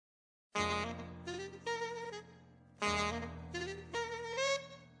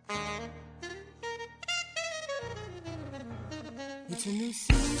It's a new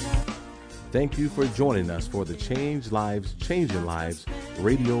season. Thank you for joining us for the Change Lives, Changing Lives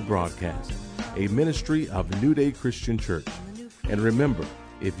radio broadcast, a ministry of New Day Christian Church. And remember,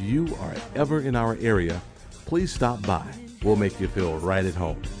 if you are ever in our area, please stop by. We'll make you feel right at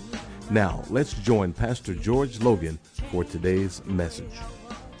home. Now, let's join Pastor George Logan for today's message.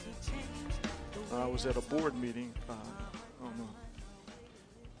 I was at a board meeting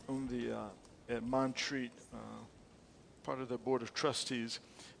at Montreat, part of the board of trustees,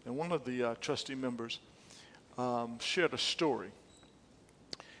 and one of the trustee members shared a story.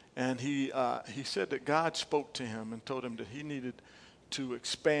 And he said that God spoke to him and told him that he needed to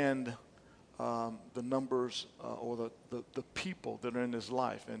expand the numbers or the people that are in his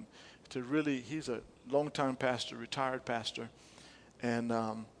life, and to really, he's a longtime pastor, retired pastor, and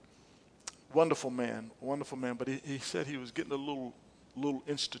wonderful man, but he said he was getting a little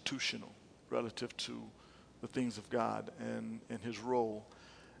institutional relative to the things of God and his role.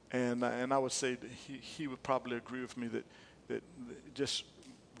 And I would say that he would probably agree with me that just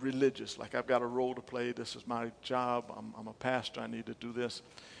religious, like I've got a role to play, this is my job, I'm a pastor, I need to do this.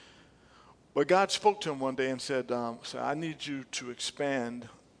 But God spoke to him one day and said, I need you to expand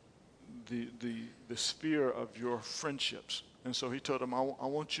the sphere of your friendships. And so he told him, I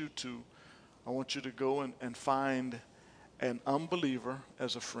want you to go and find an unbeliever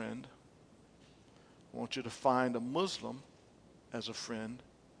as a friend. I want you to find a Muslim as a friend.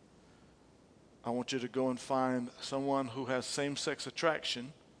 I want you to go and find someone who has same-sex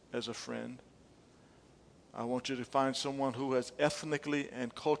attraction as a friend. I want you to find someone who is ethnically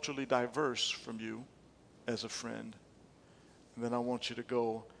and culturally diverse from you as a friend. And then I want you to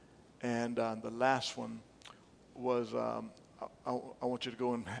go, and the last one was I want you to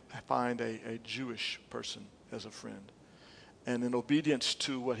go and find a Jewish person as a friend. And in obedience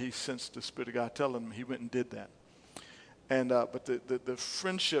to what he sensed the Spirit of God telling him, he went and did that. And but the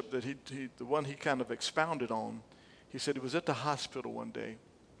friendship that the one he kind of expounded on, he said he was at the hospital one day,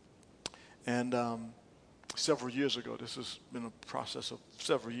 and several years ago, this has been a process of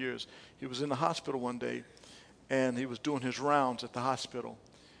several years, he was in the hospital one day, and he was doing his rounds at the hospital,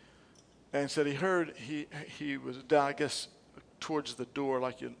 and said he heard he was down, I guess, towards the door,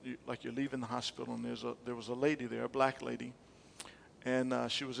 like you're leaving the hospital, and there was a lady there, a black lady, and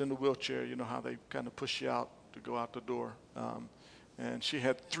she was in the wheelchair. You know how they kind of push you out to go out the door, and she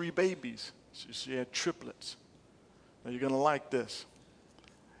had 3 babies. She had triplets. Now you're gonna like this,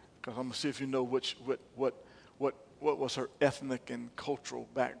 because I'm gonna see if you know what was her ethnic and cultural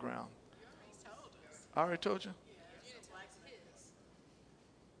background. I already told you.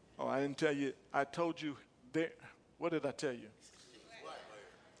 Oh, I didn't tell you. I told you there. What did I tell you?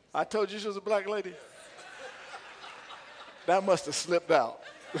 I told you she was a black lady. That must have slipped out.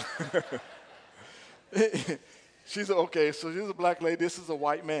 She's okay, so she's a black lady. This is a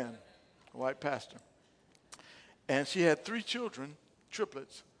white man, a white pastor. And she had 3 children,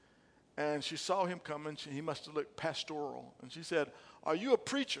 triplets, and she saw him coming. He must have looked pastoral. And she said, "Are you a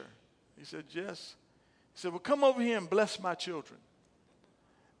preacher?" He said, "Yes." He said, "Well, come over here and bless my children."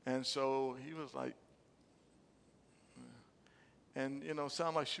 And so he was like, and,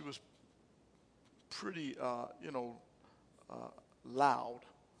 sounded like she was pretty, loud.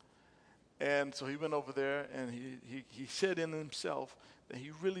 And so he went over there, and he said in himself that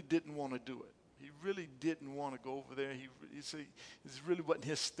he really didn't want to do it. He really didn't want to go over there. He said it really wasn't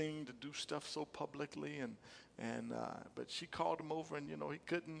his thing to do stuff so publicly. But she called him over, and he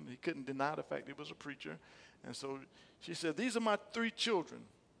couldn't deny the fact he was a preacher. And so she said, "These are my 3 children.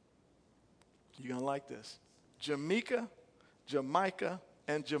 You're gonna like this: Jamaica,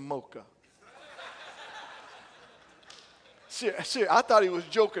 and Jamocha." See, I thought he was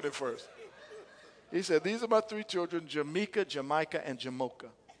joking at first. He said, "These are my 3 children, Jamaica, and Jamocha."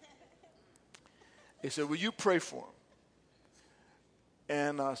 He said, "Will you pray for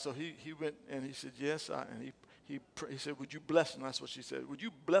them?" And so he went, and he said, "Yes." And he said, "Would you bless them?" That's what she said. "Would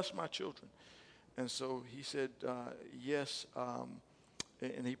you bless my children?" And so he said, "Yes."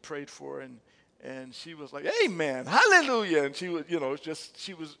 And he prayed for her, and she was like, "Amen, hallelujah." And she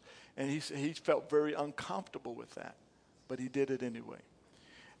was, and he felt very uncomfortable with that, but he did it anyway.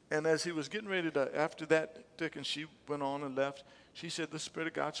 And as he was getting ready to, after that, Dick and she went on and left, she said the Spirit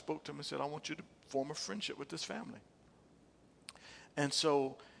of God spoke to him and said, "I want you to form a friendship with this family." And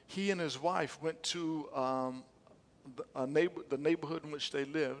so he and his wife went to the neighborhood in which they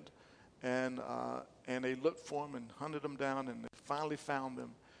lived, and they looked for them and hunted them down, and they finally found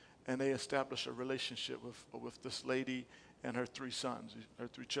them, and they established a relationship with this lady and her 3 sons, her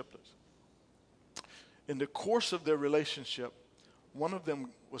 3 triplets. In the course of their relationship, one of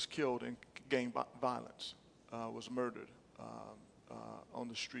them was killed in gang violence, was murdered. on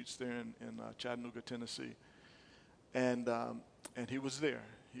the streets there in Chattanooga, Tennessee. And he was there.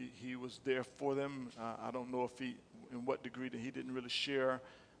 He was there for them. I don't know in what degree that he didn't really share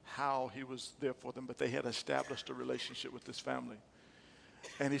how he was there for them, but they had established a relationship with this family.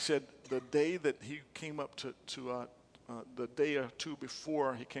 And he said the day that he came up to the day or two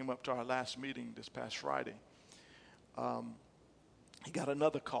before he came up to our last meeting this past Friday, he got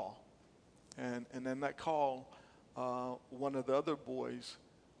another call. And then that call, one of the other boys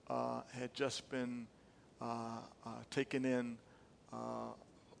had just been taken in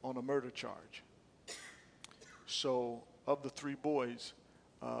on a murder charge. So of the three boys,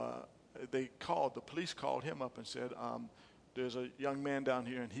 the police called him up and said, there's a young man down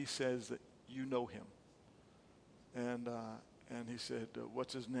here, and he says that you know him. And he said,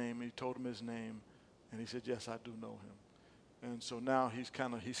 what's his name? He told him his name, and he said, yes, I do know him. And so now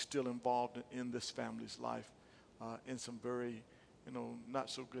he's still involved in this family's life in some very, not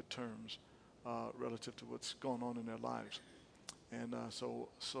so good terms relative to what's going on in their lives. And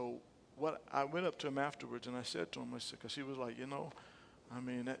so what I went up to him afterwards, and I said to him, because he was like,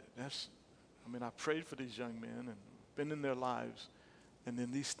 I prayed for these young men and been in their lives, and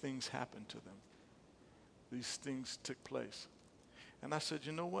then these things happened to them. These things took place. And I said,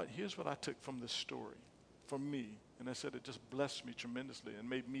 you know what? Here's what I took from this story, from me. And I said it just blessed me tremendously and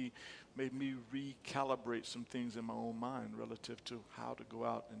made me recalibrate some things in my own mind relative to how to go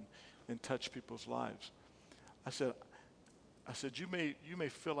out and touch people's lives. I said, you may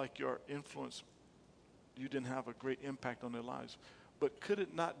feel like your influence, you didn't have a great impact on their lives, but could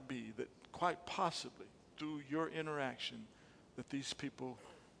it not be that quite possibly through your interaction that these people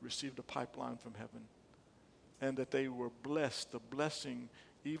received a pipeline from heaven and that they were blessed, the blessing,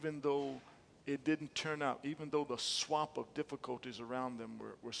 even though it didn't turn out, even though the swamp of difficulties around them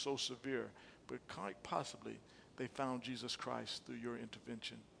were so severe, but quite possibly they found Jesus Christ through your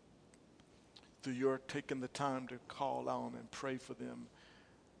intervention, through your taking the time to call on and pray for them.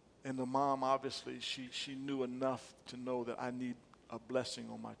 And the mom, obviously, she knew enough to know that I need a blessing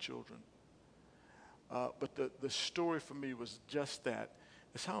on my children. But the story for me was just that.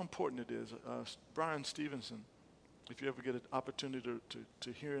 It's how important it is. Brian Stevenson, if you ever get an opportunity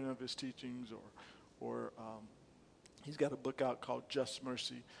to hear any of his teachings, or he's got a book out called Just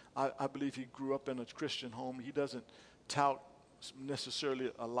Mercy. I believe he grew up in a Christian home. He doesn't tout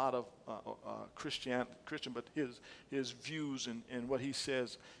necessarily a lot of Christian, but his views and what he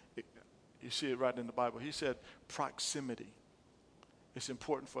says, you see it right in the Bible. He said proximity. It's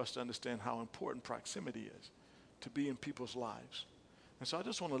important for us to understand how important proximity is, to be in people's lives. And so I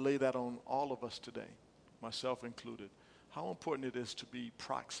just want to lay that on all of us today, myself included, how important it is to be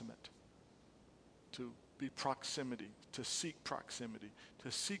proximate, to be proximity, to seek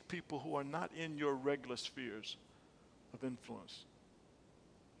people who are not in your regular spheres of influence,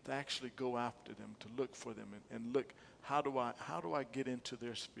 to actually go after them, to look for them and look, how do I get into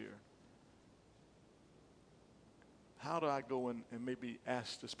their sphere? How do I go and maybe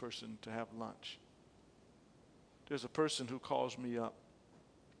ask this person to have lunch? There's a person who calls me up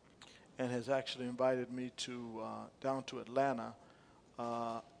and has actually invited me to down to Atlanta,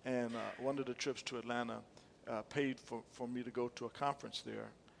 and one of the trips to Atlanta paid for me to go to a conference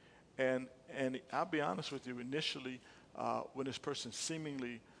there. And I'll be honest with you, initially when this person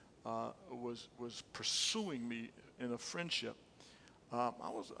seemingly was pursuing me in a friendship, I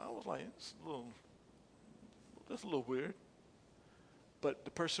was like, that's a little weird. But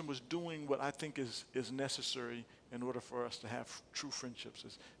the person was doing what I think is necessary in order for us to have true friendships,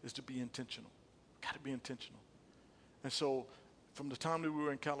 is to be intentional. Got to be intentional. And so from the time that we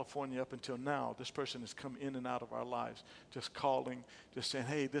were in California up until now, this person has come in and out of our lives, just calling, just saying,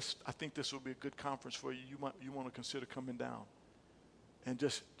 hey, I think this will be a good conference for you. You want to consider coming down. And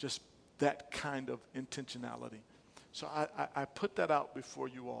just that kind of intentionality. So I put that out before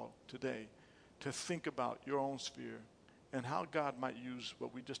you all today, to think about your own sphere and how God might use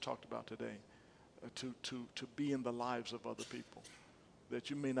what we just talked about today to be in the lives of other people that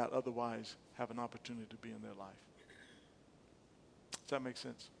you may not otherwise have an opportunity to be in their life. Does that make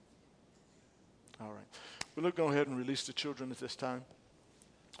sense? All right. Well, let's go ahead and release the children at this time.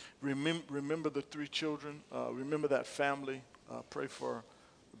 Remember the three children. Remember that family. Pray for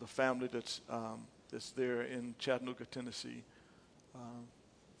the family that's there in Chattanooga, Tennessee.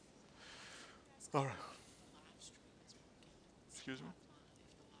 All right. Excuse me?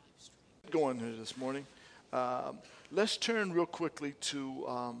 Going here this morning. Let's turn real quickly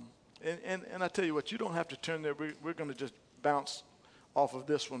to, and I tell you what, you don't have to turn there. We're going to just bounce off of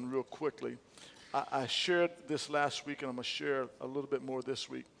this one real quickly. I shared this last week, and I'm going to share a little bit more this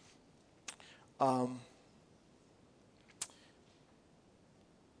week.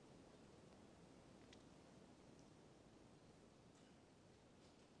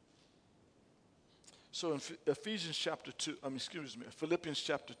 So in Ephesians chapter 2, Philippians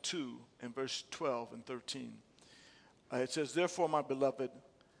chapter 2 and verse 12 and 13, it says, therefore, my beloved,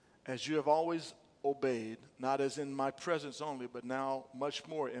 as you have always obeyed, not as in my presence only, but now much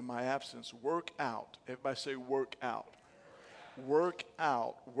more in my absence, work out. Everybody say work out. Work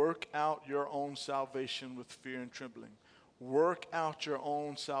out your own salvation with fear and trembling. Work out your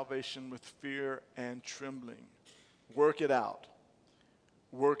own salvation with fear and trembling. Work it out.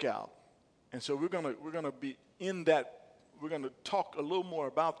 Work out. And so we're gonna be in that. We're gonna talk a little more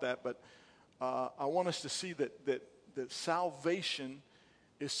about that, but I want us to see that salvation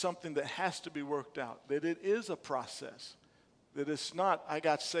is something that has to be worked out. That it is a process. That it's not I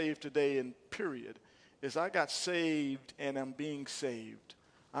got saved today and period. It's I got saved and I'm being saved.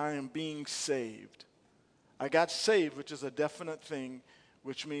 I am being saved. I got saved, which is a definite thing,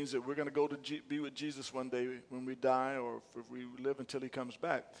 which means that we're going to go to be with Jesus one day when we die or if we live until he comes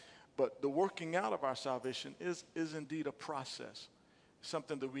back. But the working out of our salvation is indeed a process,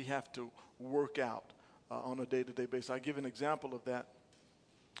 something that we have to work out on a day-to-day basis. I'll give an example of that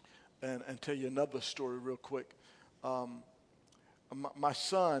and tell you another story real quick. My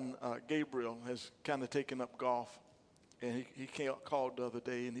son, Gabriel, has kind of taken up golf. And he called the other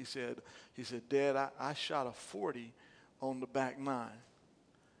day and he said, Dad, I shot a 40 on the back nine.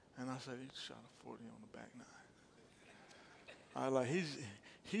 And I said, he shot a 40 on the back nine. I like,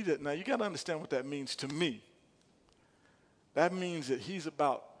 he did. Now you got to understand what that means to me. That means that he's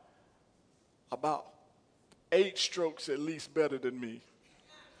about 8 strokes at least better than me.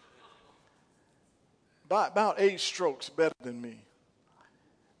 About 8 strokes better than me.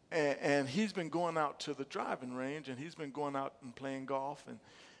 And he's been going out to the driving range, and he's been going out and playing golf,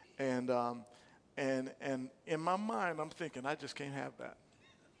 and in my mind, I'm thinking, I just can't have that.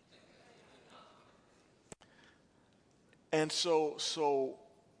 And so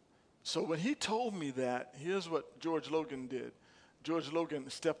when he told me that, here's what George Logan did. George Logan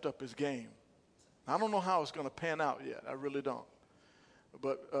stepped up his game. I don't know how it's going to pan out yet. I really don't.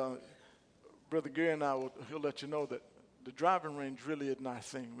 But Brother Gary and he'll let you know that the driving range really isn't our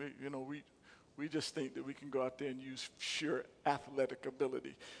thing. We just think that we can go out there and use sheer athletic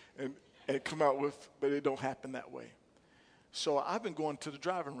ability and come out with, but it don't happen that way. So I've been going to the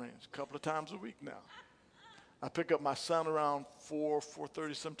driving range a couple of times a week now. I pick up my son around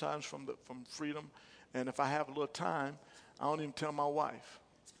 4:30 sometimes from Freedom, and if I have a little time, I don't even tell my wife.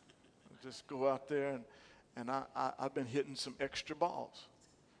 I just go out there and I've been hitting some extra balls.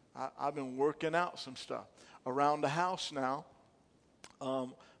 I've been working out some stuff. Around the house now, my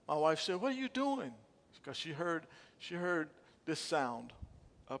wife said, what are you doing? Because she heard this sound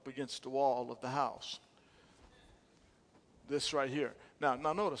up against the wall of the house. This right here. Now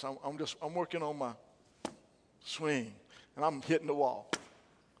notice, I'm working on my swing, and I'm hitting the wall.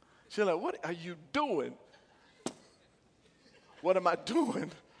 She's like, what are you doing? What am I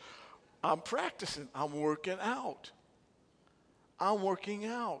doing? I'm practicing. I'm working out. I'm working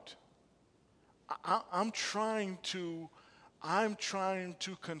out. I'm trying to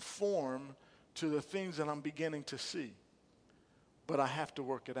conform to the things that I'm beginning to see, but I have to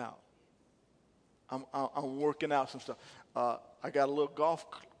work it out. I'm working out some stuff. I got a little golf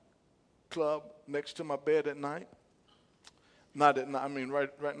club next to my bed at night.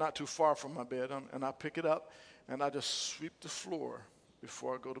 Not too far from my bed, and I pick it up and I just sweep the floor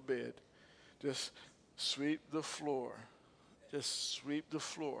before I go to bed. Just sweep the floor. Just sweep the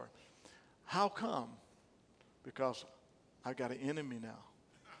floor. How come? Because I got an enemy now.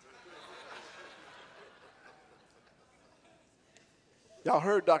 Y'all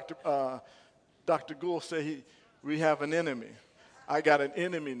heard Dr. Gould say we have an enemy. I got an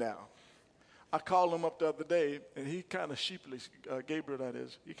enemy now. I called him up the other day, and he kind of sheepishly, Gabriel that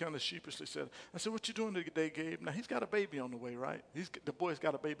is, he kind of sheepishly said, I said, what you doing today, Gabe? Now, he's got a baby on the way, right? The boy's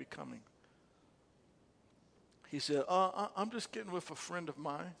got a baby coming. He said, I'm just getting with a friend of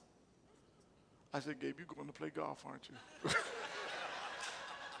mine. I said, Gabe, you're going to play golf, aren't you?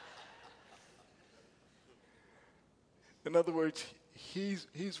 In other words,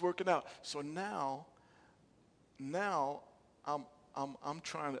 he's working out. So now I'm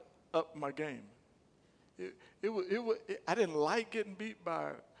trying to up my game. I didn't like getting beat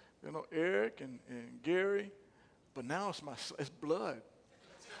by Eric and Gary, but now it's blood.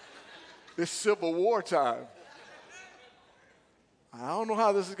 It's Civil War time. I don't know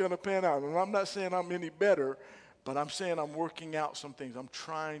how this is going to pan out. And I'm not saying I'm any better, but I'm saying I'm working out some things. I'm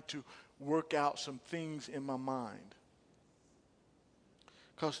trying to work out some things in my mind.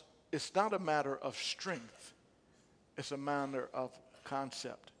 Because it's not a matter of strength. It's a matter of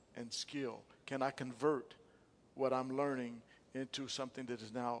concept and skill. Can I convert what I'm learning into something that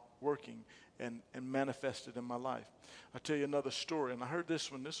is now working and manifested in my life. I'll tell you another story, and I heard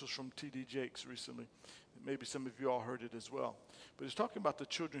this one. This was from T.D. Jakes recently. Maybe some of you all heard it as well. But he's talking about the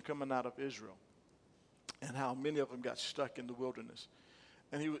children coming out of Israel and how many of them got stuck in the wilderness.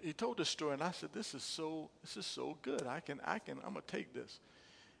 And he told this story, and I said, this is so good. I'm gonna take this.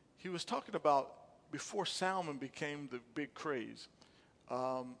 He was talking about before salmon became the big craze.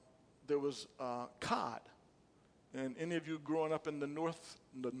 There was cod. And any of you growing up in the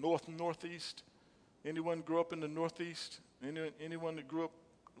northeast? Anyone grew up in the northeast? Anyone that grew up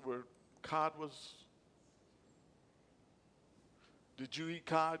where cod was? Did you eat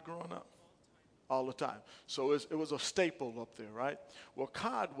cod growing up? All the time. So it was a staple up there, right? Well,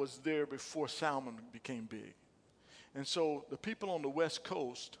 cod was there before salmon became big. And so the people on the West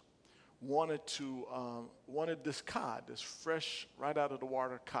Coast wanted this cod, this fresh, right out of the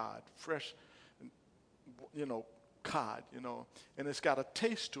water cod, fresh, cod, and it's got a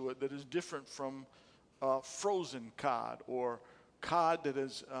taste to it that is different from frozen cod or cod that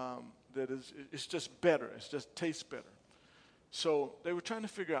is it's just better. It just tastes better. So they were trying to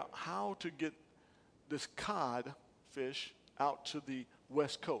figure out how to get this cod fish out to the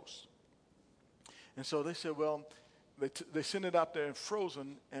West Coast. And so they said, well, they sent it out there in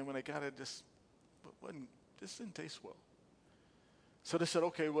frozen, and when they got it, this didn't taste well. So they said,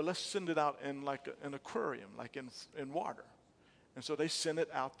 okay, well, let's send it out in like an aquarium, like in water. And so they sent it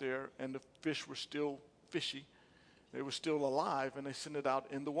out there, and the fish were still fishy. They were still alive, and they sent it out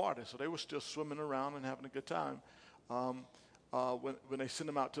in the water. So they were still swimming around and having a good time when they sent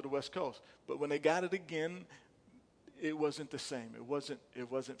them out to the West Coast. But when they got it again, it wasn't the same. It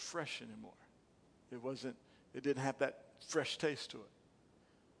wasn't fresh anymore. It didn't have that fresh taste to it.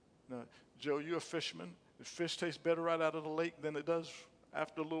 Now, Joe, you're a fisherman. Does fish taste better right out of the lake than it does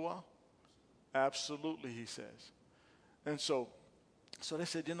after a little while? Absolutely, he says. And so they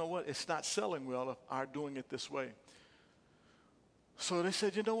said, you know what? It's not selling well if our doing it this way. So they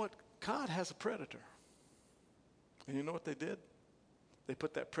said, you know what? cod has a predator. And you know what they did? They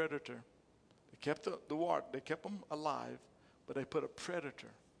put that predator, they kept the water, they kept them alive, but they put a predator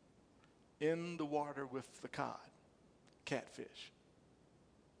in the water with the cod, catfish.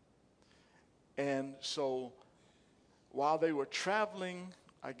 And so while they were traveling,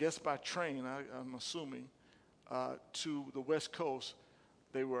 I guess by train, I'm assuming, to the West Coast,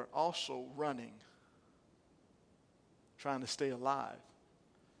 they were also running, trying to stay alive,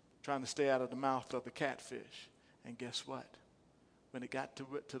 trying to stay out of the mouth of the catfish. And guess what? When it got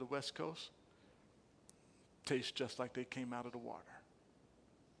to the West Coast, tastes just like they came out of the water.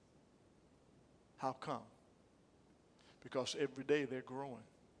 How come? Because every day they're growing.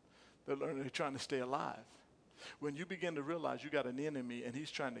 They're learning, they're trying to stay alive. When you begin to realize you got an enemy and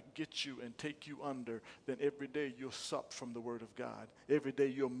he's trying to get you and take you under, then every day you'll sup from the Word of God. Every day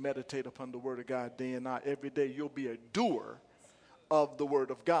you'll meditate upon the Word of God day and night. Every day you'll be a doer of the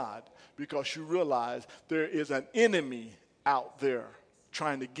Word of God because you realize there is an enemy out there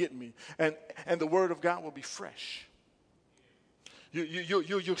trying to get me. And the Word of God will be fresh.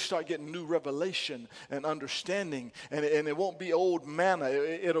 You'll start getting new revelation and understanding, and it won't be old manna.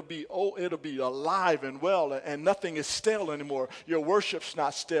 It'll be alive and well, and nothing is stale anymore. Your worship's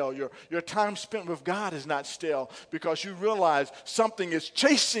not stale. Your time spent with God is not stale because you realize something is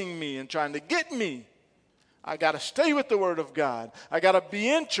chasing me and trying to get me. I got to stay with the Word of God. I got to be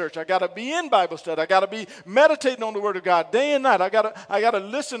in church. I got to be in Bible study. I got to be meditating on the Word of God day and night. I got to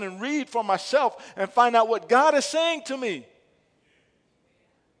listen and read for myself and find out what God is saying to me.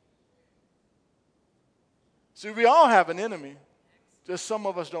 See, we all have an enemy. Just some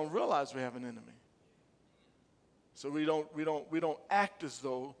of us don't realize we have an enemy. So we don't act as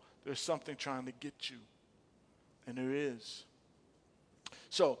though there's something trying to get you. And there is.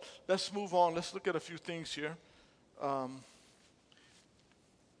 So let's move on. Let's look at a few things here. Go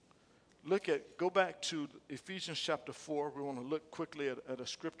back to Ephesians chapter 4. We want to look quickly at a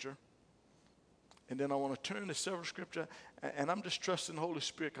scripture. And then I want to turn to several scripture. And I'm just trusting the Holy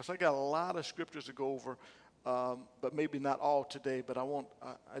Spirit because I got a lot of scriptures to go over. But maybe not all today. But I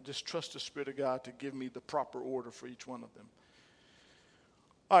just trust the Spirit of God to give me the proper order for each one of them.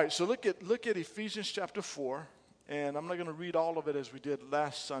 All right, so look at Ephesians chapter 4. And I'm not going to read all of it as we did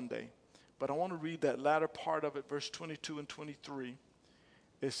last Sunday, but I want to read that latter part of it, verse 22 and 23.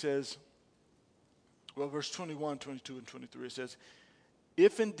 It says, verse 21, 22, and 23, it says,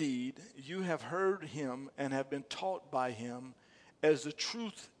 if indeed you have heard him and have been taught by him as the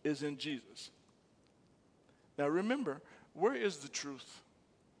truth is in Jesus. Now remember, where is the truth?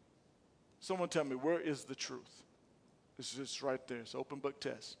 Someone tell me, where is the truth? It's right there. It's an open book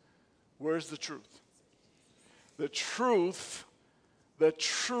test. Where is the truth? The truth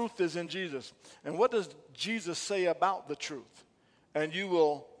is in Jesus. And what does Jesus say about the truth? And you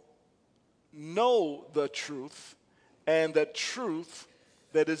will know the truth, and the truth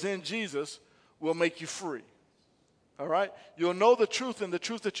that is in Jesus will make you free. All right? You'll know the truth, and the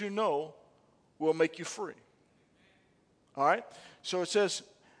truth that you know will make you free. All right? So it says,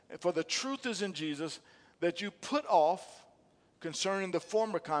 for the truth is in Jesus, that you put off concerning the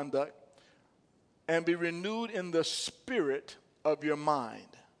former conduct and be renewed in the spirit of your mind,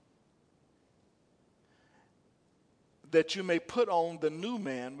 that you may put on the new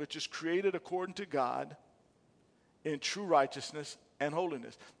man, which is created according to God in true righteousness and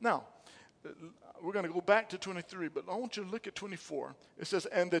holiness. Now, we're going to go back to 23, but I want you to look at 24. It says,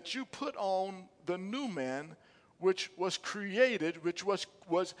 and that you put on the new man, which was created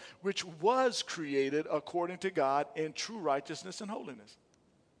according to God in true righteousness and holiness.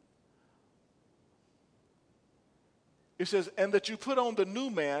 It says, and that you put on the new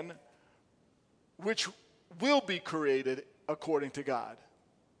man, which will be created according to God.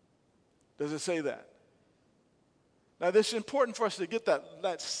 Does it say that? Now, this is important for us to get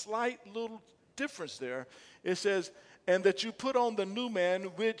that slight little difference there. It says, and that you put on the new man,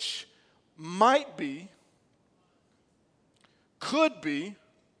 which might be, could be,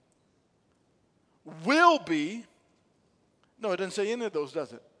 will be. No, it doesn't say any of those,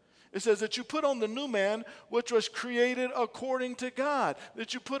 does it? It says that you put on the new man, which was created according to God.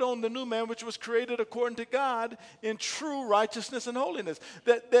 That you put on the new man, which was created according to God in true righteousness and holiness.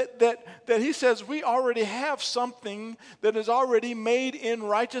 That he says we already have something that is already made in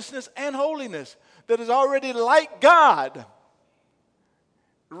righteousness and holiness. That is already like God.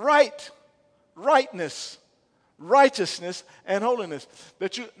 Rightness, righteousness, and holiness.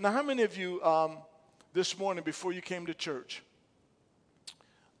 Now, how many of you this morning before you came to church,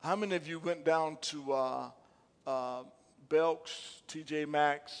 how many of you went down to Belk's, TJ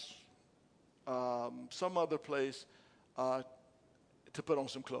Maxx, some other place to put on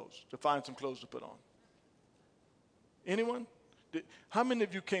some clothes, to find some clothes to put on? Anyone? How many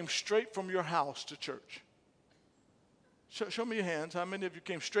of you came straight from your house to church? Show me your hands. How many of you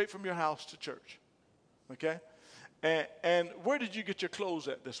came straight from your house to church? Okay? And where did you get your clothes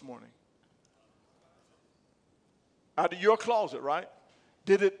at this morning? Out of your closet, right?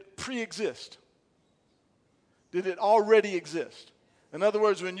 Did it pre-exist? Did it already exist? In other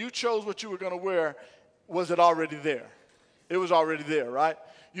words, when you chose what you were going to wear, was it already there? It was already there, right?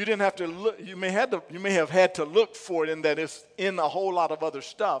 You didn't have to look. You may have had to look for it in that it's in a whole lot of other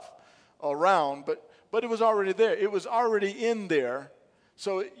stuff around, but it was already there. It was already in there.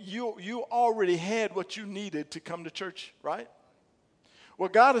 So you already had what you needed to come to church, right? Well,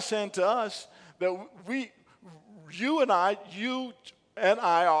 God is saying to us that you and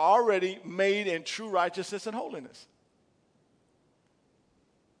I are already made in true righteousness and holiness.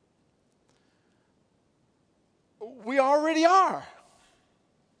 We already are.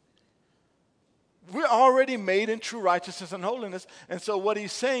 We're already made in true righteousness and holiness. And so what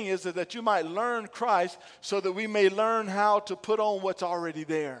he's saying is that you might learn Christ so that we may learn how to put on what's already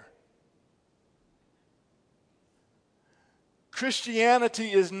there.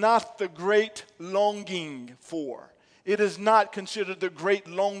 Christianity is not the great longing for. It is not considered the great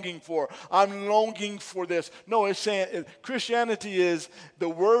longing for. I'm longing for this. No, it's saying Christianity is, the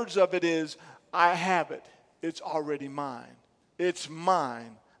words of it is, I have it. It's already mine. It's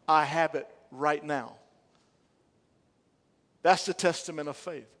mine. I have it right now. That's the testament of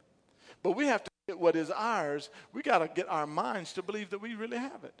faith. But we have to get what is ours. We got to get our minds to believe that we really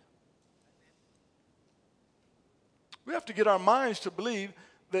have it. We have to get our minds to believe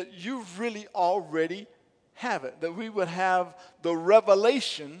that you really already have it, that we would have the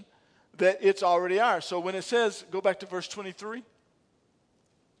revelation that it's already ours. So when it says, go back to verse 23,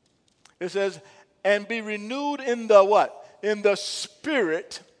 it says, and be renewed in the what? In the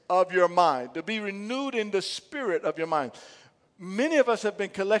spirit of your mind. To be renewed in the spirit of your mind. Many of us have been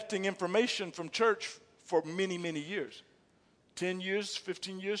collecting information from church for many, many years. 10 years,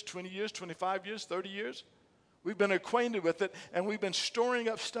 15 years, 20 years, 25 years, 30 years. We've been acquainted with it, and we've been storing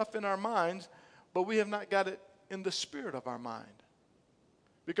up stuff in our minds, but we have not got it in the spirit of our mind.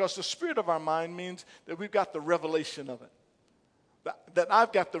 Because the spirit of our mind means that we've got the revelation of it. That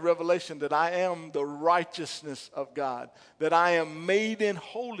I've got the revelation that I am the righteousness of God, that I am made in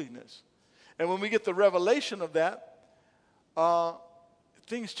holiness. And when we get the revelation of that,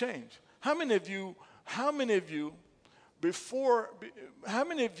 things change. How many of you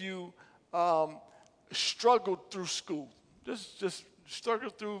struggled through school? Just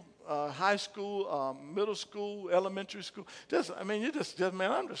struggled through high school, middle school, elementary school.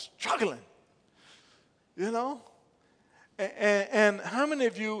 I'm just struggling. You know? And how many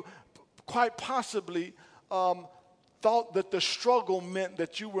of you quite possibly thought that the struggle meant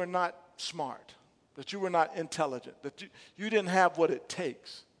that you were not smart, that you were not intelligent, that you didn't have what it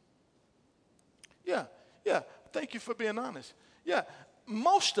takes? Yeah, yeah. Thank you for being honest. Yeah,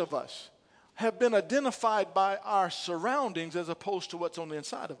 most of us have been identified by our surroundings as opposed to what's on the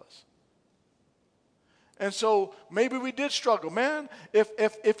inside of us. And so maybe we did struggle. Man, if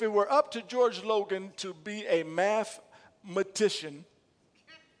it were up to George Logan to be a mathematician,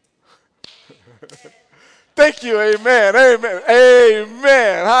 thank you, amen, amen,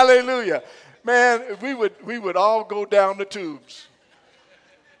 amen, hallelujah. Man, we would all go down the tubes.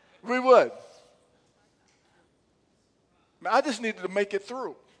 We would. Man, I just needed to make it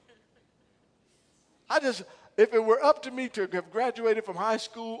through. If it were up to me to have graduated from high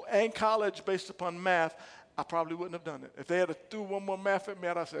school and college based upon math, I probably wouldn't have done it. If they had threw one more math at me,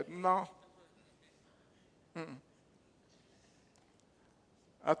 I'd have said, no. Mm-mm.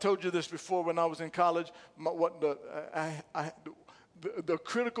 I told you this before when I was in college. The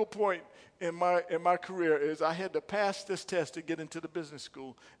critical point in my career is I had to pass this test to get into the business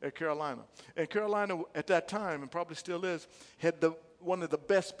school at Carolina. And Carolina at that time, and probably still is, had one of the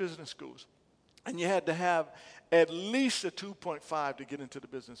best business schools. And you had to have at least a 2.5 to get into the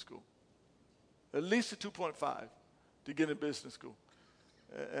business school. At least a 2.5 to get in business school.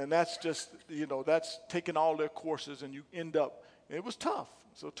 And that's just, that's taking all their courses and you end up, it was tough.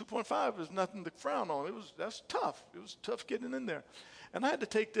 So 2.5 is nothing to frown on. That's tough. It was tough getting in there. And I had to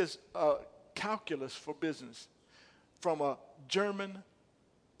take this calculus for business from a German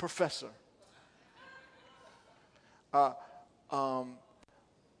professor.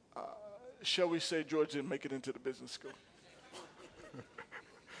 Shall we say George didn't make it into the business school?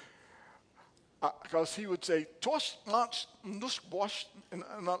 Because he would say,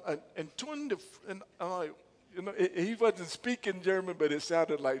 he wasn't speaking German, but it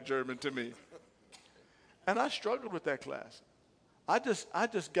sounded like German to me. And I struggled with that class. I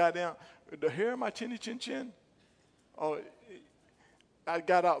just got down, the hair of my chinny chin chin. Oh, I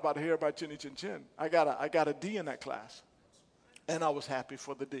got out by the hair of my chinny chin chin. I got a D in that class. And I was happy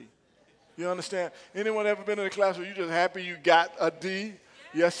for the D. You understand? Anyone ever been in a class where you just happy you got a D?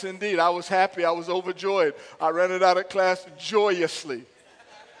 Yes, indeed. I was happy. I was overjoyed. I ran it out of class joyously.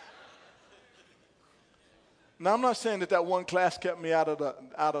 Now, I'm not saying that one class kept me out of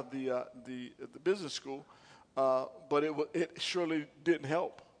the business school, but it surely didn't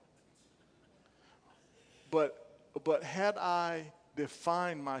help. But had I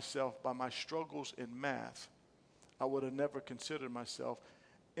defined myself by my struggles in math, I would have never considered myself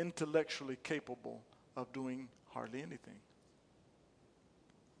intellectually capable of doing hardly anything.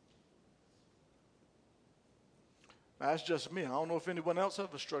 Now, that's just me. I don't know if anyone else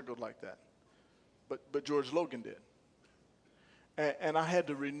ever struggled like that, but George Logan did. And I had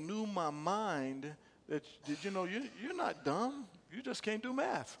to renew my mind that, did you know, you're not dumb. You just can't do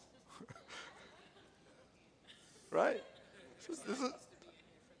math. Right?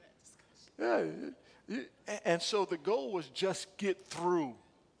 Yeah. And so the goal was just get through.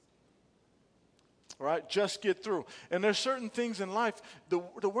 Right? Just get through. And there's certain things in life.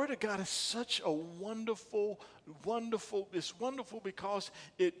 The Word of God is such a wonderful, it's wonderful because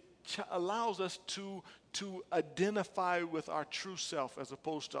it allows us to identify with our true self as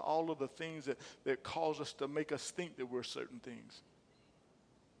opposed to all of the things that cause us to make us think that we're certain things.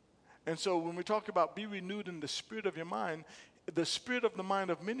 And so when we talk about be renewed in the spirit of your mind, the spirit of the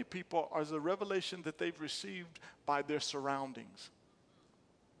mind of many people is a revelation that they've received by their surroundings,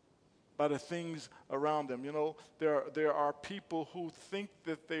 by the things around them. You know, there are people who think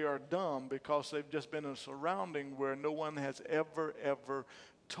that they are dumb because they've just been in a surrounding where no one has ever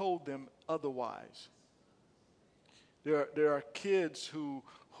told them otherwise. There are kids who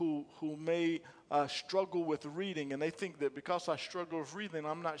may struggle with reading, and they think that because I struggle with reading,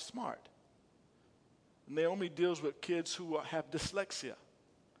 I'm not smart. Naomi deals with kids who have dyslexia,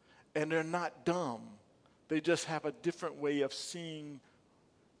 and they're not dumb. They just have a different way of seeing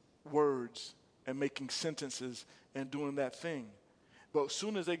words and making sentences and doing that thing. But as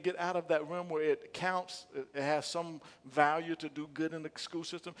soon as they get out of that realm where it counts, it has some value to do good in the school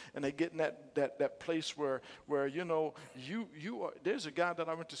system, and they get in that place where you know, you are. There's a guy that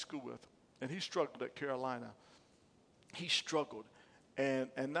I went to school with, and he struggled at Carolina. He struggled, and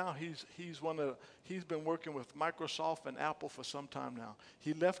now he's been working with Microsoft and Apple for some time now.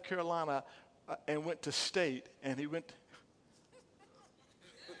 He left Carolina and went to State, and he went.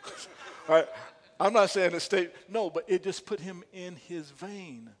 All right. I'm not saying the state, no, but it just put him in his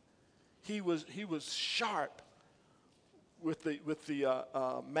vein. He was sharp with the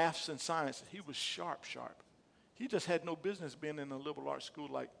maths and science. He was sharp. He just had no business being in a liberal arts school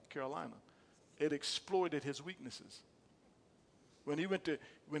like Carolina. It exploited his weaknesses. When he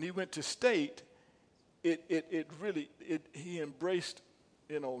went to state, he embraced,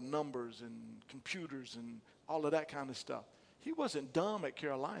 numbers and computers and all of that kind of stuff. He wasn't dumb at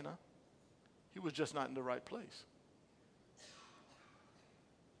Carolina. He was just not in the right place.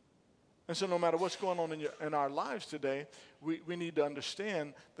 And so no matter what's going on in our lives today, we need to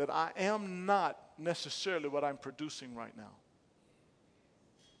understand that I am not necessarily what I'm producing right now.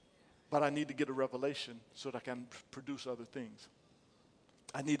 But I need to get a revelation so that I can produce other things.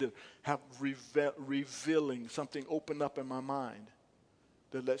 I need to have revealing, something open up in my mind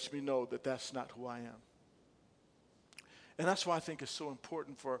that lets me know that that's not who I am. And that's why I think it's so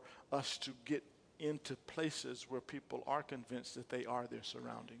important for us to get into places where people are convinced that they are their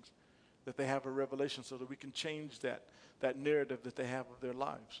surroundings, that they have a revelation so that we can change that narrative that they have of their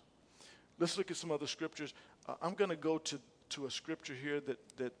lives. Let's look at some other scriptures. I'm going to go to a scripture here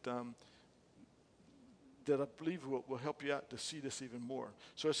that I believe will help you out to see this even more.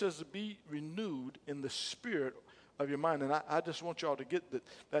 So it says to be renewed in the spirit of your mind. And I just want y'all to get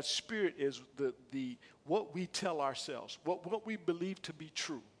that spirit is the what we tell ourselves, what we believe to be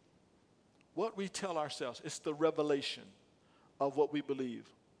true. What we tell ourselves. It's the revelation of what we believe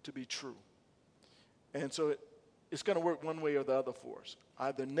to be true. And so it's going to work one way or the other for us,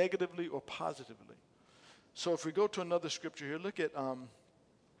 either negatively or positively. So if we go to another scripture here, look at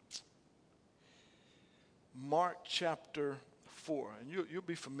Mark chapter 4. And you'll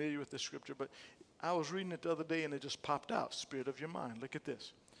be familiar with this scripture, but I was reading it the other day and it just popped out, spirit of your mind. Look at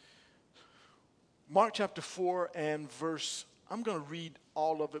this. Mark chapter 4 and verse, I'm going to read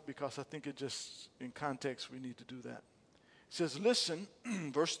all of it because I think it just, in context, we need to do that. It says, listen,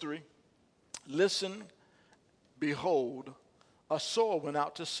 verse 3, listen, behold, a sower went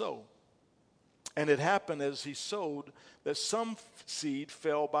out to sow. And it happened as he sowed that some seed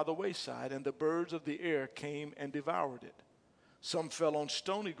fell by the wayside, and the birds of the air came and devoured it. Some fell on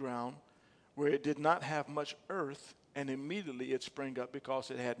stony ground where it did not have much earth, and immediately it sprang up because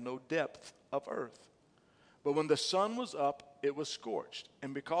it had no depth of earth. But when the sun was up, it was scorched,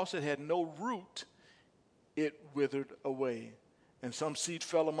 and because it had no root, it withered away. And some seed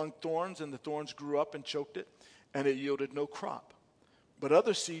fell among thorns, and the thorns grew up and choked it, and it yielded no crop. But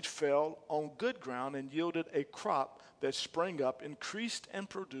other seed fell on good ground and yielded a crop that sprang up, increased, and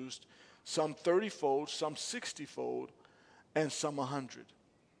produced some 30-fold, some 60-fold, and some 100.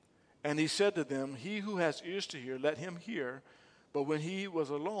 And he said to them, he who has ears to hear, let him hear. But when he was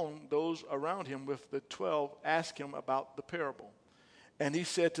alone, those around him with the 12 asked him about the parable. And he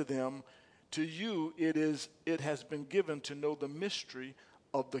said to them, to you it has been given to know the mystery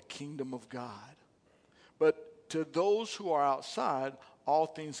of the kingdom of God. But to those who are outside, all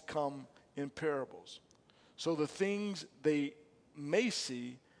things come in parables. So the things they may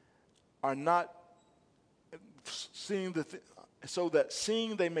see are not seeing so that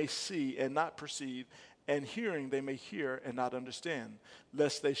seeing they may see and not perceive, and hearing they may hear and not understand,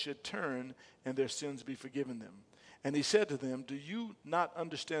 lest they should turn and their sins be forgiven them. And he said to them, do you not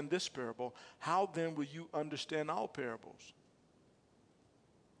understand this parable? How then will you understand all parables?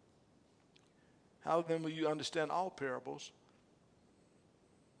 How then will you understand all parables?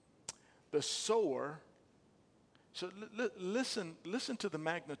 The sower, so listen to the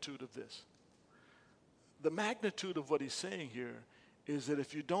magnitude of this. The magnitude of what he's saying here is that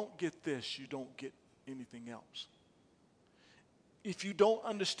if you don't get this, you don't get anything else. If you don't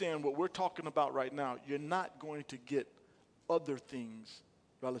understand what we're talking about right now, you're not going to get other things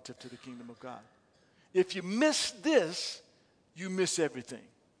relative to the kingdom of God. If you miss this, you miss everything.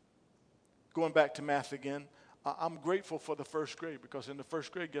 Going back to math again, I'm grateful for the first grade because in the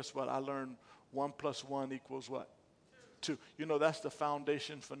first grade, guess what? I learned 1 + 1 = what? 2. You know, that's the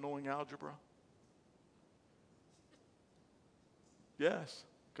foundation for knowing algebra. Yes,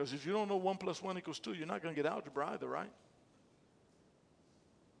 because if you don't know 1 + 1 = 2, you're not going to get algebra either, right?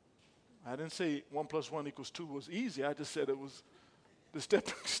 I didn't say 1 + 1 = 2 was easy. I just said it was the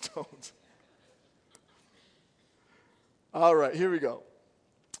stepping stones. All right, here we go.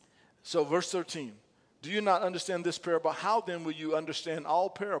 So verse 13. Do you not understand this parable? How then will you understand all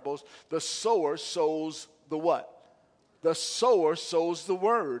parables? The sower sows the what? The sower sows the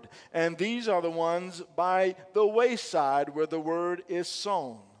word. And these are the ones by the wayside where the word is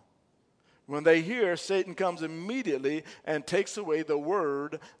sown. When they hear, Satan comes immediately and takes away the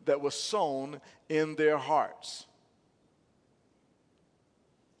word that was sown in their hearts.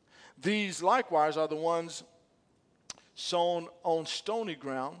 These likewise are the ones sown on stony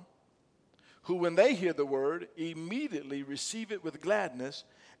ground, who when they hear the word immediately receive it with gladness,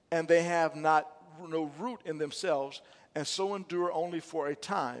 and they have no root in themselves, and so endure only for a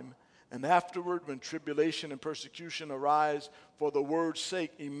time. And afterward, when tribulation and persecution arise for the word's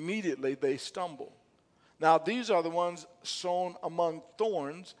sake, immediately they stumble. Now these are the ones sown among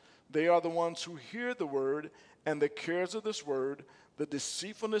thorns. They are the ones who hear the word, and the cares of this word, the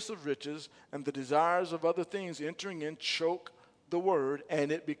deceitfulness of riches, and the desires of other things entering in choke the word,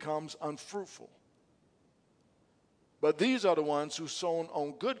 and it becomes unfruitful. But these are the ones who sown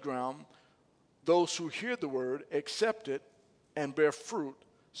on good ground, those who hear the word, accept it, and bear fruit,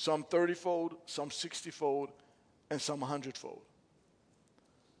 some 30-fold, some 60-fold, and some 100-fold.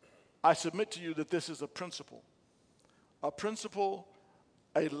 I submit to you that this is a principle,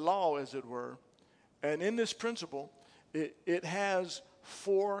 a law, as it were. And in this principle, it has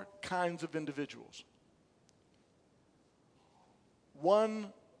 4 kinds of individuals.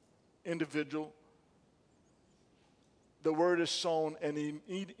 One individual, the word is sown, and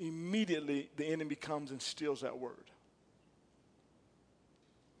immediately the enemy comes and steals that word.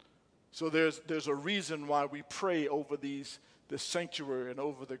 So there's a reason why we pray over this sanctuary and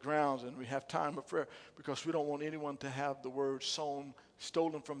over the grounds, and we have time of prayer, because we don't want anyone to have the word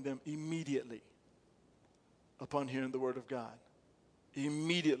stolen from them immediately upon hearing the word of God.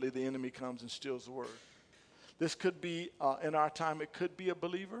 Immediately the enemy comes and steals the word. This could be, in our time, it could be a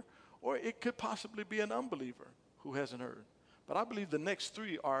believer, or it could possibly be an unbeliever who hasn't heard. But I believe the next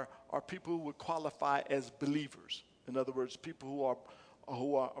 3 are people who would qualify as believers. In other words, people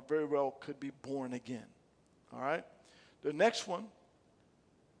who are very well could be born again. All right? The next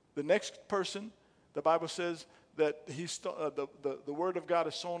person, the Bible says that the word of God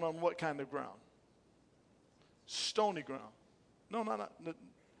is sown on what kind of ground? Stony ground. No, not.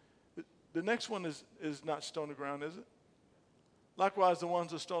 The next one is not stony ground, is it? Likewise, the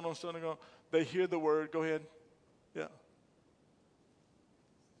ones that sown on stony ground, they hear the word. Go ahead. Yeah.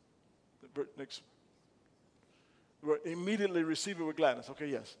 Next. Immediately receive it with gladness. Okay,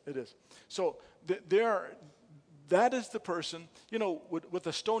 yes, it is. So that is the person, with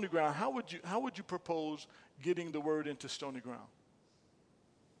a stony ground. How would you propose getting the word into stony ground?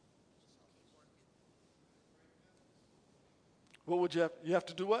 What would you have? You have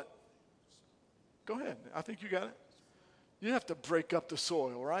to do what? Go ahead. I think you got it. You have to break up the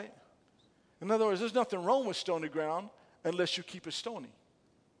soil, right? In other words, there's nothing wrong with stony ground unless you keep it stony.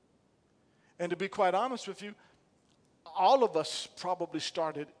 And to be quite honest with you, all of us probably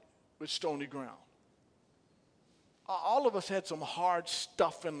started with stony ground. All of us had some hard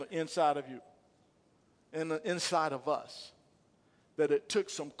stuff in the inside of you, in the inside of us, that it took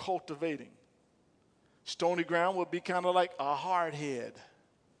some cultivating. Stony ground would be kind of like a hard head,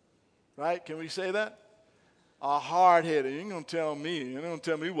 right? Can we say that? A hard head. You ain't going to tell me. You ain't going to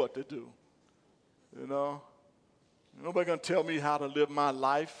tell me what to do. Nobody going to tell me how to live my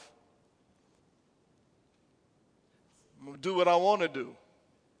life. I'm going to do what I want to do.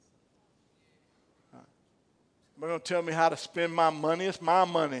 Nobody going to tell me how to spend my money. It's my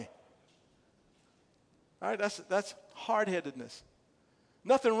money. All right, that's hard-headedness.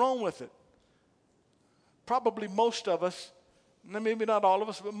 Nothing wrong with it. Probably most of us, maybe not all of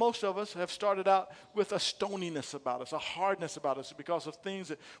us, but most of us have started out with a stoniness about us, a hardness about us because of things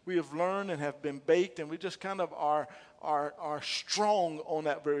that we have learned and have been baked, and we just kind of are strong on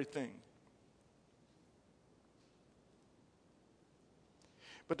that very thing.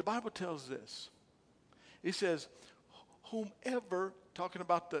 But the Bible tells this. It says, whomever, talking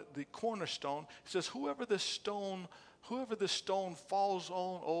about the cornerstone, it says, whoever this stone falls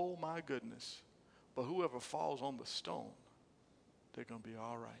on, oh my goodness. But whoever falls on the stone, they're going to be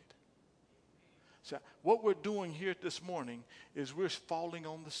all right. So what we're doing here this morning is we're falling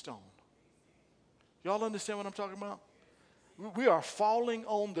on the stone. Y'all understand what I'm talking about? We are falling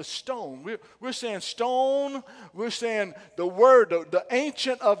on the stone. We're saying stone. We're saying the word, the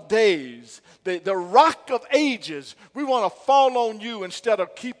ancient of days, the rock of ages. We want to fall on you instead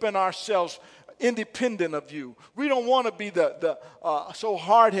of keeping ourselves independent of you. We don't want to be so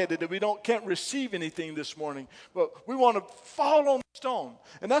hard-headed that we can't receive anything this morning. But we want to fall on the stone.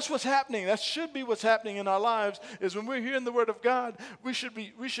 And that's what's happening. That should be what's happening in our lives, is when we're hearing the word of God, we should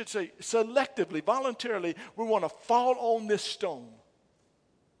say selectively, voluntarily, we want to fall on this stone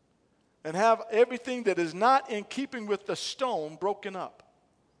and have everything that is not in keeping with the stone broken up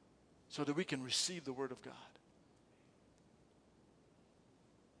so that we can receive the word of God.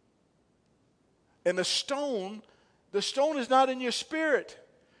 And the stone is not in your spirit.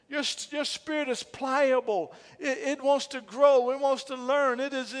 Your spirit is pliable. It wants to grow. It wants to learn.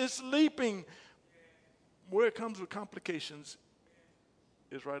 It's leaping. Where it comes with complications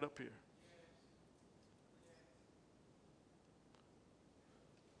is right up here.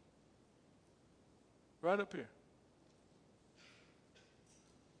 Right up here.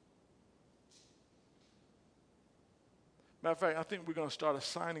 Matter of fact, I think we're going to start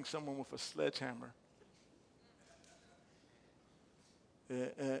assigning someone with a sledgehammer.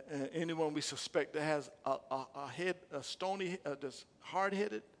 Anyone we suspect that has a head, a stony, that's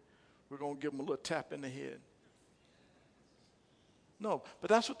hard-headed, we're going to give them a little tap in the head. No, but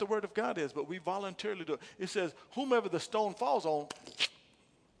that's what the Word of God is, but we voluntarily do it. It says, whomever the stone falls on,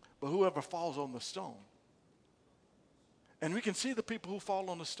 but whoever falls on the stone. And we can see the people who fall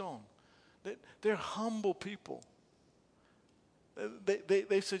on the stone. They're humble people.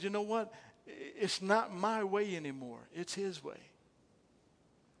 They said, you know what? It's not my way anymore. It's his way.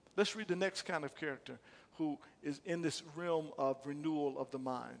 Let's read the next kind of character who is in this realm of renewal of the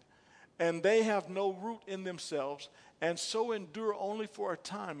mind. And they have no root in themselves, and so endure only for a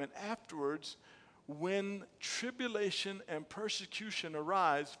time. And afterwards, when tribulation and persecution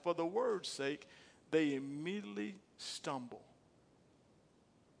arise for the word's sake, they immediately stumble.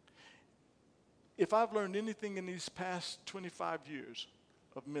 If I've learned anything in these past 25 years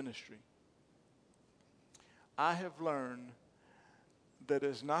of ministry, I have learned that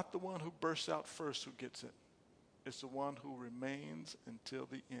it's not the one who bursts out first who gets it. It's the one who remains until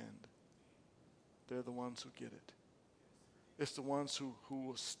the end. They're the ones who get it. It's the ones who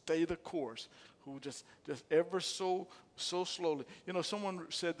will stay the course, who just ever so slowly. You know, someone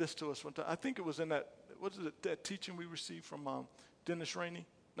said this to us one time. I think it was in that, what is it, that teaching we received from Dennis Rainey?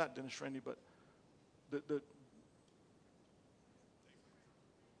 Not Dennis Rainey, but the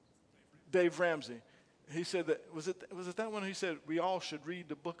Dave Ramsey. He said that, was it that one he said we all should read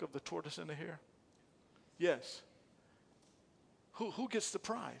the book of the tortoise and the hare? Yes. Who gets the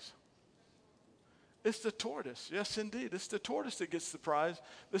prize? It's the tortoise. Yes, indeed. It's the tortoise that gets the prize.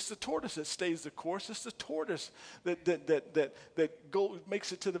 It's the tortoise that stays the course. It's the tortoise that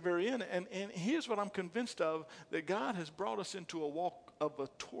makes it to the very end. And here's what I'm convinced of, that God has brought us into a walk of a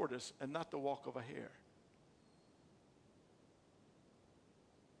tortoise and not the walk of a hare.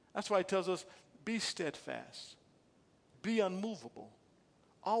 That's why he tells us, be steadfast, be unmovable,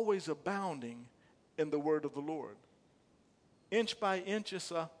 always abounding in the word of the Lord. Inch by inch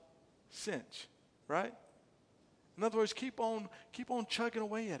is a cinch, right? In other words, keep on chugging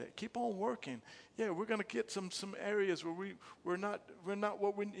away at it. Keep on working. Yeah, we're going to get some areas where we're not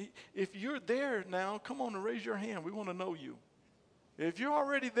what we need. If you're there now, come on and raise your hand. We want to know you. If you're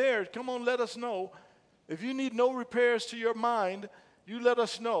already there, come on, let us know. If you need no repairs to your mind, you let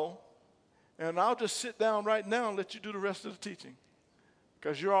us know. And I'll just sit down right now and let you do the rest of the teaching,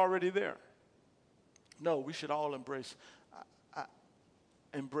 because you're already there. No, we should all embrace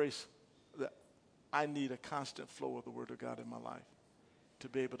that I need a constant flow of the Word of God in my life to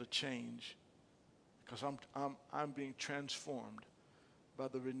be able to change, because I'm being transformed by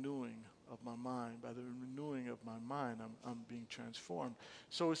the renewing of my mind. By the renewing of my mind, I'm being transformed.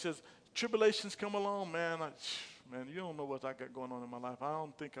 So it says, tribulations come along, man. Man, you don't know what I got going on in my life. I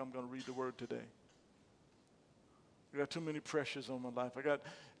don't think I'm going to read the Word today. I got too many pressures on my life. I've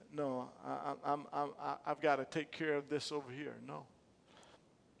got to take care of this over here. No,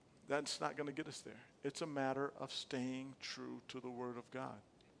 that's not going to get us there. It's a matter of staying true to the Word of God.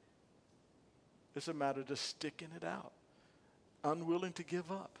 It's a matter of just sticking it out, unwilling to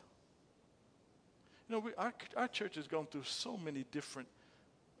give up. You know, our church has gone through so many different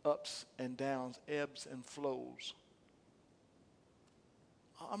ups and downs, ebbs and flows.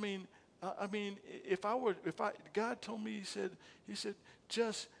 I mean, God told me, he said,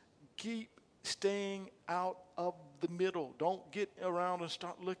 just keep staying out of the middle. Don't get around and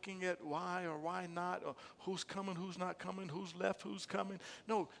start looking at why or why not, or who's coming, who's not coming, who's left, who's coming.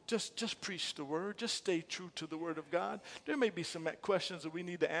 No, just preach the word. Just stay true to the Word of God. There may be some questions that we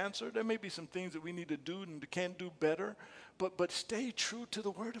need to answer. There may be some things that we need to do and can do better, but stay true to the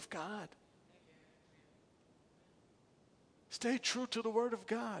Word of God. Stay true to the Word of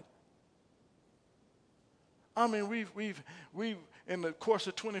God. I mean, we've in the course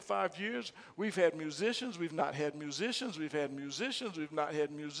of 25 years, we've had musicians, we've not had musicians, we've had musicians, we've not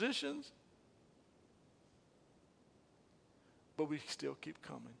had musicians. But we still keep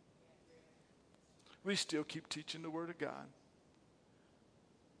coming. We still keep teaching the Word of God.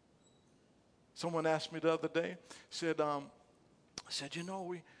 Someone asked me the other day, said, you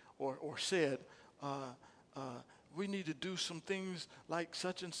know, we need to do some things like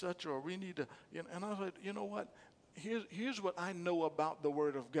such and such, or we need to, and I was like, you know what? Here's what I know about the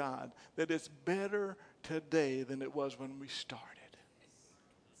Word of God, that it's better today than it was when we started.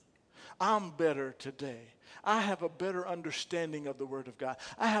 I'm better today. I have a better understanding of the Word of God.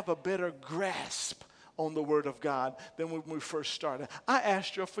 I have a better grasp on the Word of God than when we first started. I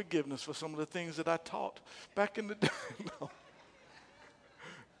asked your forgiveness for some of the things that I taught back in the day.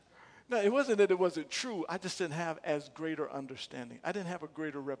 No, it wasn't that it wasn't true. I just didn't have as greater understanding. I didn't have a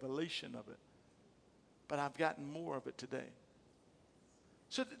greater revelation of it. But I've gotten more of it today.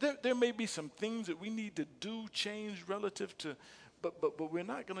 So there may be some things that we need to do, change relative to, but we're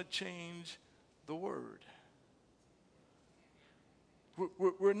not going to change the Word.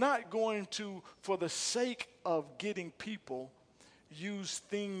 We're not going to, for the sake of getting people, use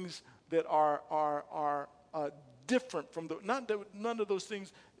things that are different from none of those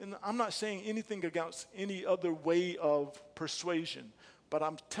things. And I'm not saying anything against any other way of persuasion, but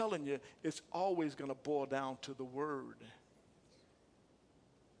I'm telling you, it's always going to boil down to the Word.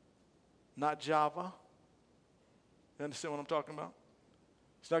 Not Java. You understand what I'm talking about?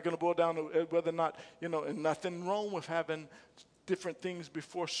 It's not going to boil down to whether or not, and nothing wrong with having different things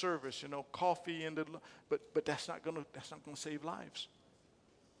before service, coffee but that's not going to save lives.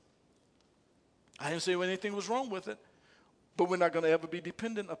 I didn't say anything was wrong with it, but we're not going to ever be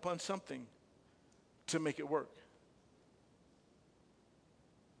dependent upon something to make it work.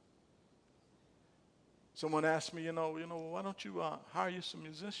 Someone asked me, why don't you hire you some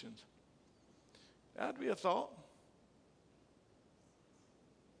musicians? That'd be a thought.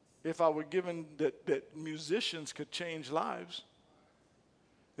 If I were given that musicians could change lives,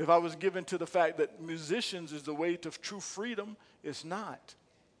 if I was given to the fact that musicians is the way to true freedom, it's not.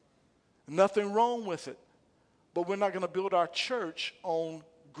 Nothing wrong with it. But we're not going to build our church on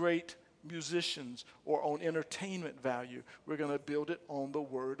great musicians or on entertainment value. We're going to build it on the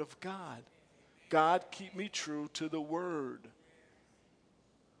Word of God. God, keep me true to the Word.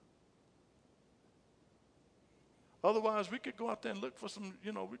 Otherwise, we could go out there and look for some,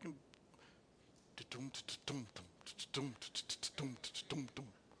 we can.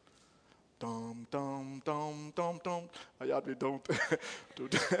 Dum, dum, dum, dum, dum. Y'all be don't.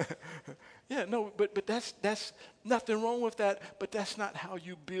 Yeah, no, but that's nothing wrong with that, but that's not how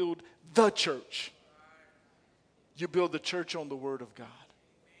you build the church. You build the church on the Word of God.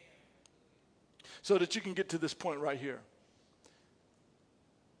 So that you can get to this point right here.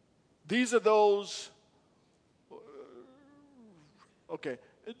 These are those. Okay,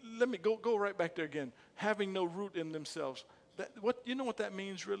 let me go right back there again. Having no root in themselves. What that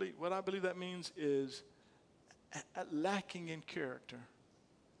means really? What I believe that means is lacking in character.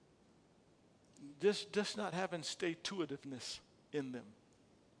 Just not having stay-to-itiveness in them.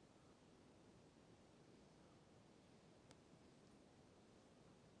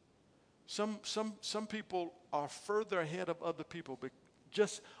 Some people are further ahead of other people, but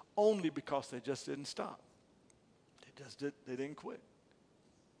just only because they just didn't stop. They didn't quit.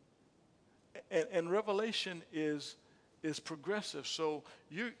 And revelation is progressive. So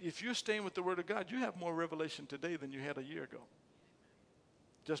if you're staying with the Word of God, you have more revelation today than you had a year ago.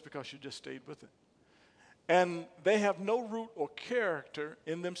 Just because you just stayed with it. And they have no root or character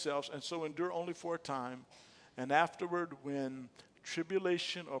in themselves, and so endure only for a time. And afterward, when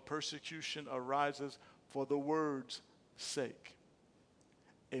tribulation or persecution arises for the word's sake,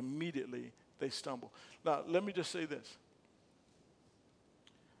 immediately they stumble. Now, let me just say this.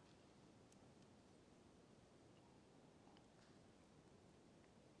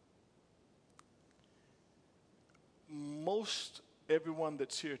 Most everyone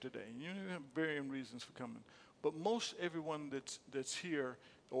that's here today, and you have varying reasons for coming, but most everyone that's here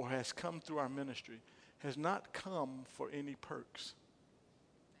or has come through our ministry has not come for any perks.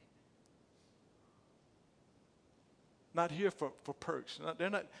 Not here for perks.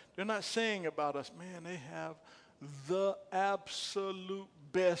 They're not saying about us, man, they have the absolute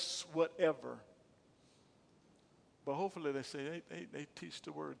best whatever. But hopefully they say they teach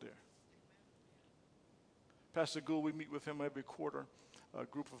the word there. Pastor Gould, we meet with him every quarter, a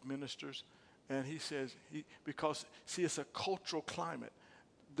group of ministers, and he says, because it's a cultural climate.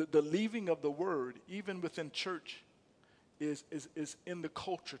 The leaving of the word, even within church, is in the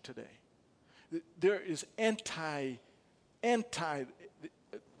culture today. There is anti-word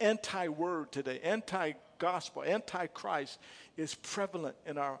today, anti-gospel, anti-Christ is prevalent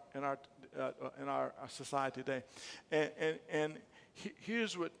in our society today. And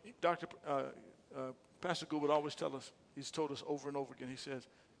here's what Pastor Gould would always tell us. He's told us over and over again. He says,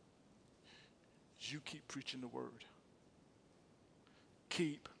 you keep preaching the word.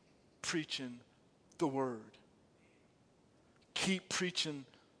 Keep preaching the word. Keep preaching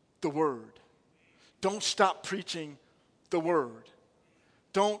the word. Don't stop preaching the word.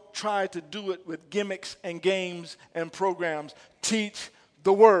 Don't try to do it with gimmicks and games and programs. Teach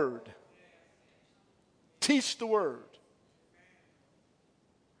the word. Teach the word.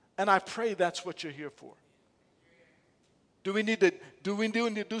 And I pray that's what you're here for. Do we need to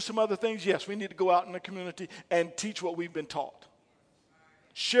do some other things? Yes, we need to go out in the community and teach what we've been taught.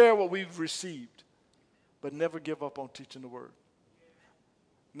 Share what we've received. But never give up on teaching the word.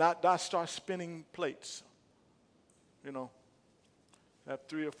 Not start spinning plates. You know, have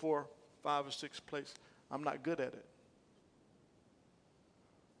 3 or 4, 5 or 6 plates. I'm not good at it.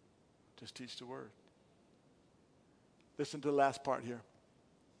 Just teach the word. Listen to the last part here.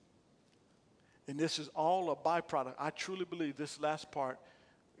 And this is all a byproduct. I truly believe this last part.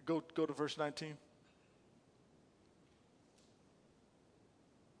 Go to verse 19.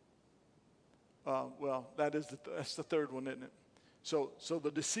 That's the third one, isn't it? So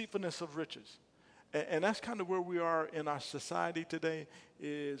the deceitfulness of riches. And that's kind of where we are in our society today,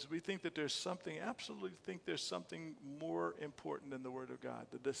 is we think that absolutely think there's something more important than the Word of God,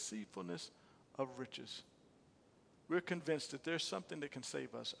 the deceitfulness of riches. We're convinced that there's something that can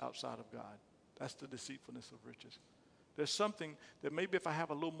save us outside of God. That's the deceitfulness of riches. There's something that maybe if I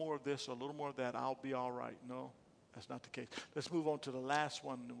have a little more of this or a little more of that, I'll be all right. No, that's not the case. Let's move on to the last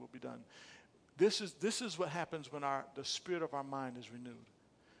one and we'll be done. This is what happens when the spirit of our mind is renewed.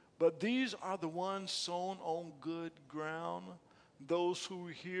 But these are the ones sown on good ground, those who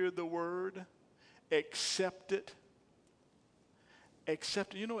hear the word, accept it.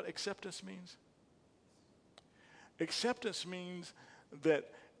 Accept it. You know what acceptance means? Acceptance means that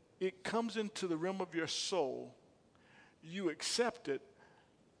it comes into the realm of your soul. You accept it,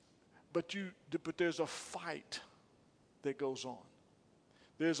 but there's a fight that goes on.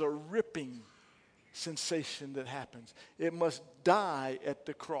 There's a ripping sensation that happens. It must die at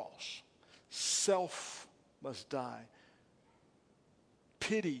the cross. Self must die.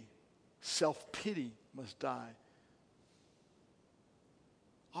 Pity, self-pity must die.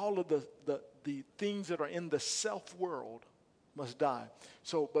 All of the things that are in the self world must die.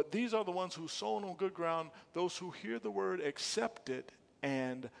 But these are the ones who sown on good ground, those who hear the word, accept it,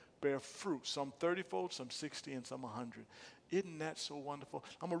 and bear fruit. Some 30-fold, some 60, and some 100. Isn't that so wonderful?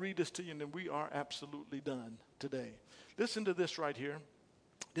 I'm going to read this to you, and then we are absolutely done today. Listen to this right here.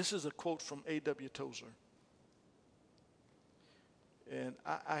 This is a quote from A.W. Tozer. And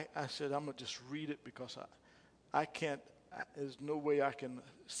I said I'm going to just read it because I can't, there's no way I can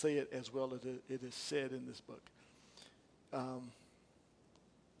say it as well as it is said in this book.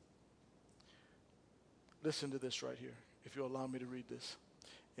 Listen to this right here, if you'll allow me to read this.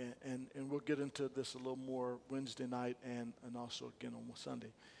 And we'll get into this a little more Wednesday night and also again on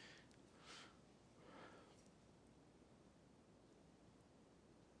Sunday.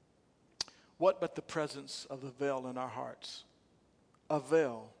 What but the presence of the veil in our hearts? A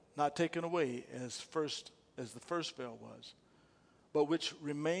veil not taken away as the first veil was, but which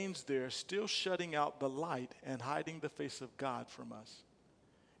remains there, still shutting out the light and hiding the face of God from us.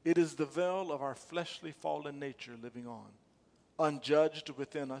 It is the veil of our fleshly fallen nature living on, unjudged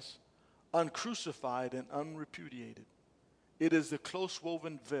within us, uncrucified and unrepudiated. It is the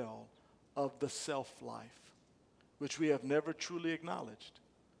close-woven veil of the self-life, which we have never truly acknowledged,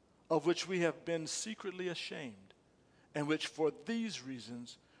 of which we have been secretly ashamed, and which for these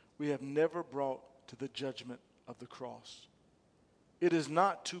reasons we have never brought to the judgment of the cross. It is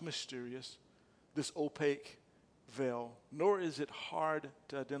not too mysterious, this opaque veil, nor is it hard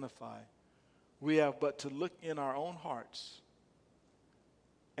to identify. We have but to look in our own hearts,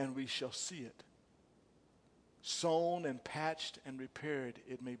 and we shall see it. Sewn and patched and repaired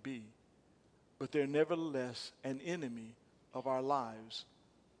it may be, but they're nevertheless an enemy of our lives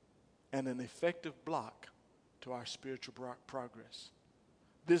and an effective block to our spiritual progress.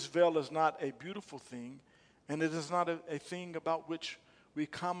 This veil is not a beautiful thing, and it is not a thing about which we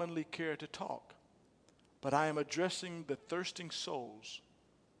commonly care to talk. But I am addressing the thirsting souls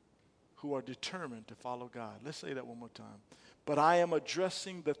who are determined to follow God. Let's say that one more time. But I am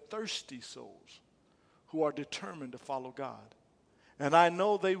addressing the thirsty souls who are determined to follow God. And I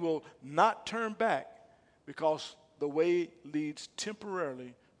know they will not turn back because the way leads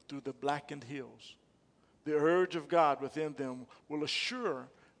temporarily through the blackened hills. The urge of God within them will assure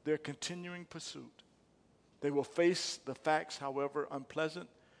their continuing pursuit. They will face the facts, however unpleasant,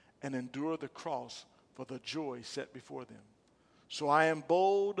 and endure the cross for the joy set before them. So I am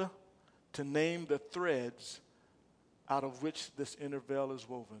bold to name the threads out of which this inner veil is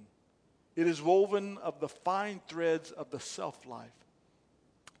woven. It is woven of the fine threads of the self-life,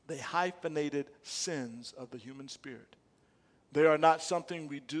 the hyphenated sins of the human spirit. They are not something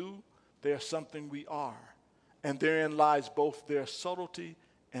we do, they are something we are. And therein lies both their subtlety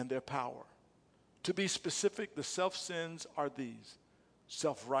and their power. To be specific, the self-sins are these: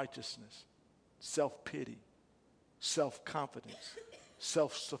 self-righteousness, self-pity, self-confidence,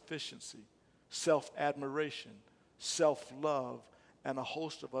 self-sufficiency, self-admiration, self-love, and a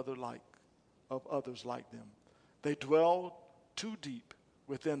host of others like them. They dwell too deep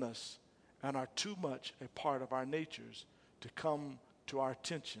within us and are too much a part of our natures to come to our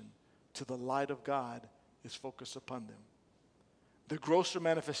attention till the light of God is focused upon them. The grosser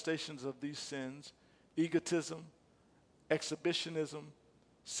manifestations of these sins, egotism, exhibitionism,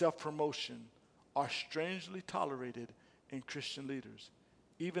 self-promotion, are strangely tolerated in Christian leaders,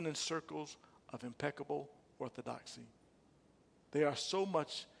 even in circles of impeccable orthodoxy. They are so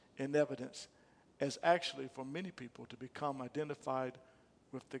much in evidence as actually for many people to become identified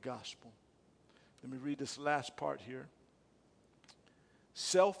with the gospel. Let me read this last part here.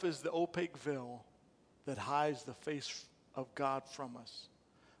 Self is the opaque veil that hides the face of God from us.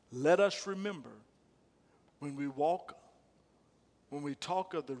 Let us remember when we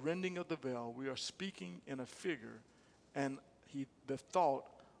talk of the rending of the veil, we are speaking in a figure and the thought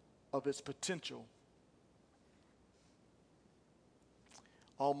of its potential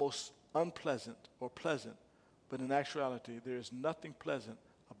almost unpleasant or pleasant, but in actuality, there is nothing pleasant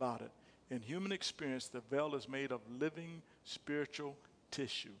about it. In human experience, the veil is made of living spiritual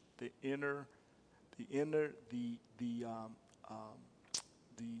tissue, the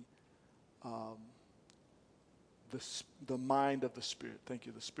mind of the spirit. Thank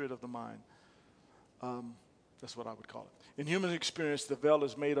you, the spirit of the mind. That's what I would call it. In human experience, the veil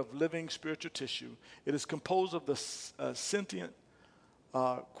is made of living spiritual tissue. It is composed of the sentient,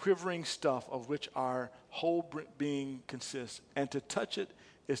 quivering stuff of which our whole being consists. And to touch it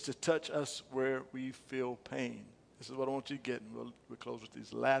is to touch us where we feel pain. This is what I want you to get, and we'll close with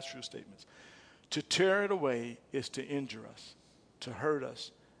these last few statements. To tear it away is to injure us, to hurt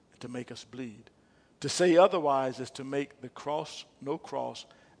us, and to make us bleed. To say otherwise is to make the cross no cross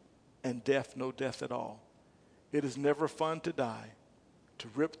and death no death at all. It is never fun to die, to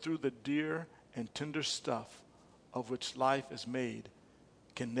rip through the dear and tender stuff of which life is made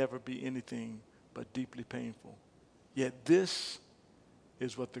can never be anything but deeply painful. Yet this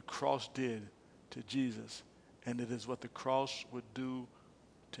is what the cross did to Jesus, and it is what the cross would do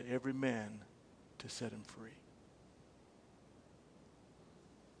to every man to set him free.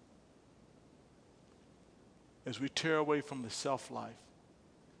 As we tear away from the self-life,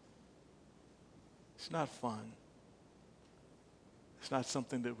 it's not fun. It's not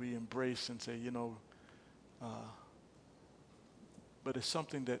something that we embrace and say, but it's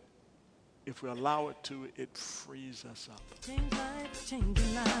something that if we allow it to, it frees us up.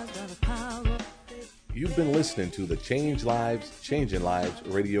 You've been listening to the Change Lives, Changing Lives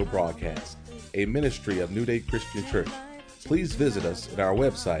radio broadcast, a ministry of New Day Christian Church. Please visit us at our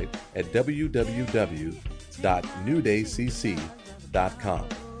website at www.newdaycc.com.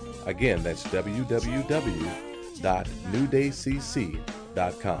 Again, that's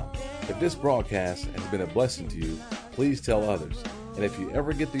www.newdaycc.com. If this broadcast has been a blessing to you, please tell others. And if you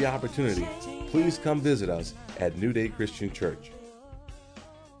ever get the opportunity, please come visit us at New Day Christian Church.